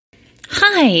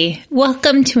Hi,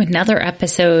 welcome to another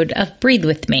episode of Breathe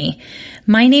With Me.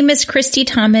 My name is Christy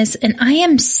Thomas, and I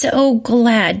am so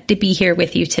glad to be here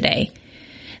with you today.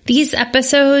 These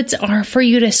episodes are for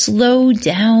you to slow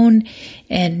down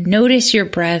and notice your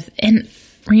breath and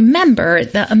remember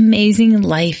the amazing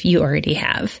life you already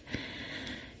have.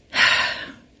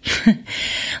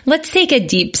 Let's take a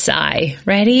deep sigh.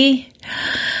 Ready?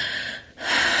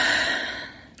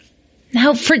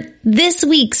 Now, for this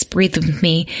week's Breathe With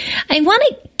Me, I want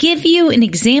to give you an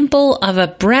example of a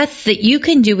breath that you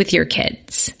can do with your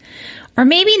kids. Or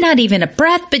maybe not even a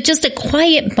breath, but just a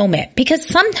quiet moment. Because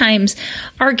sometimes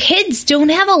our kids don't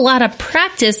have a lot of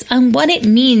practice on what it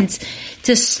means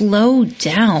to slow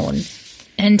down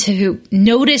and to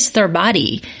notice their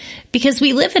body. Because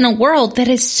we live in a world that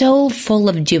is so full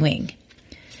of doing.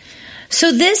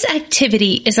 So this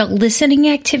activity is a listening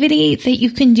activity that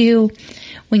you can do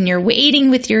when you're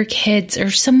waiting with your kids or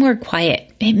somewhere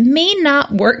quiet. It may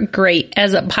not work great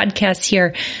as a podcast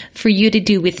here for you to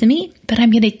do with me, but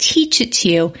I'm going to teach it to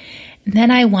you. And then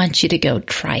I want you to go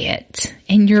try it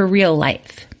in your real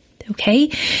life.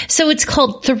 Okay? So it's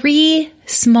called 3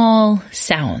 Small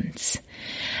Sounds.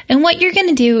 And what you're going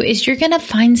to do is you're going to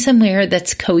find somewhere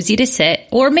that's cozy to sit,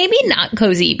 or maybe not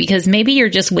cozy because maybe you're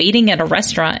just waiting at a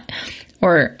restaurant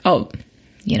or,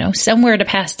 somewhere to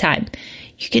pass time.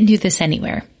 You can do this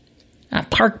anywhere. A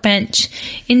park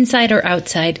bench, inside or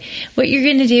outside. What you're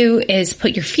going to do is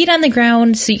put your feet on the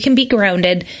ground so you can be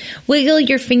grounded. Wiggle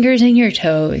your fingers and your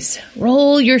toes.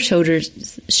 Roll your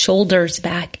shoulders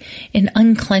back and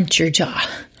unclench your jaw.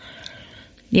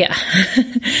 Yeah.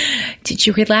 Did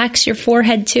you relax your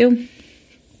forehead too?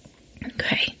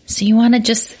 Okay. So you want to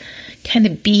just kind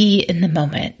of be in the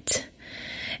moment.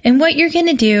 And what you're going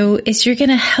to do is you're going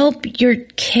to help your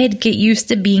kid get used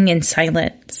to being in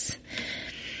silence.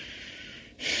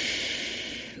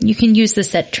 You can use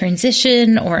this at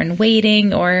transition or in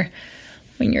waiting or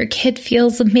when your kid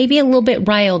feels maybe a little bit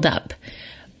riled up.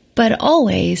 But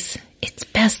always, it's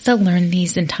best to learn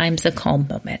these in times of calm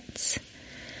moments.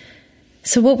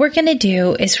 So what we're going to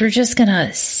do is we're just going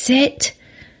to sit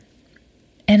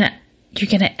and you're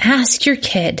going to ask your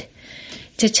kid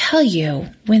to tell you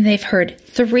when they've heard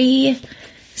 3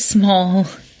 small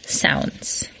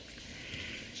sounds.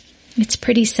 It's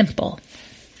pretty simple.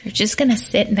 You're just going to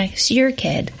sit next to your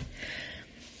kid.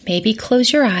 Maybe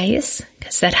close your eyes,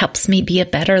 because that helps me be a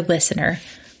better listener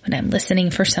when I'm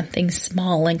listening for something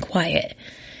small and quiet.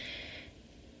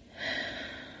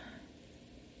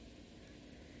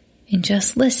 And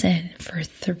just listen for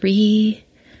 3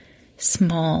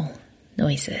 small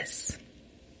noises.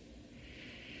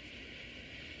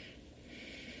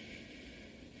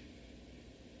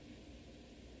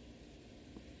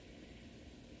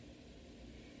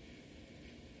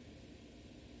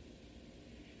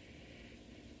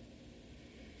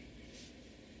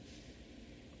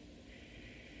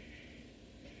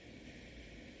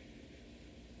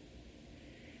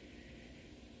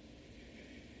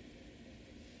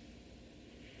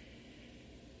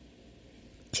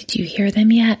 Did you hear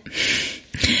them yet?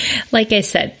 Like I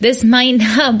said, this might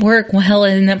not work well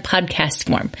in a podcast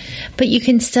form, but you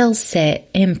can still sit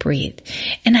and breathe.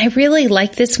 And I really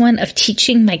like this one of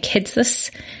teaching my kids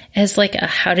this as like a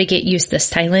how to get used to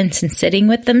silence and sitting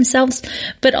with themselves.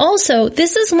 But also,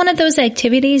 this is one of those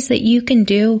activities that you can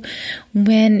do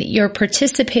when you're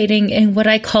participating in what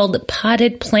I call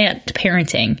potted plant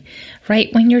parenting,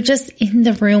 right? When you're just in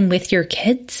the room with your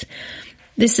kids.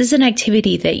 This is an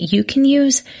activity that you can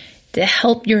use to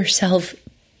help yourself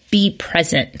be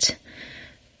present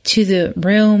to the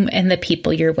room and the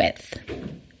people you're with.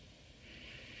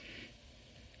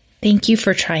 Thank you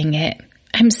for trying it.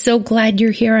 I'm so glad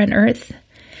you're here on Earth.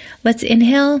 Let's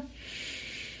inhale,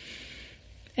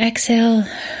 exhale.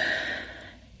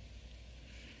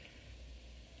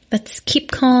 Let's keep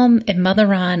calm and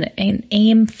mother on and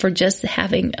aim for just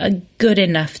having a good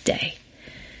enough day.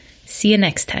 See you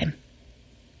next time.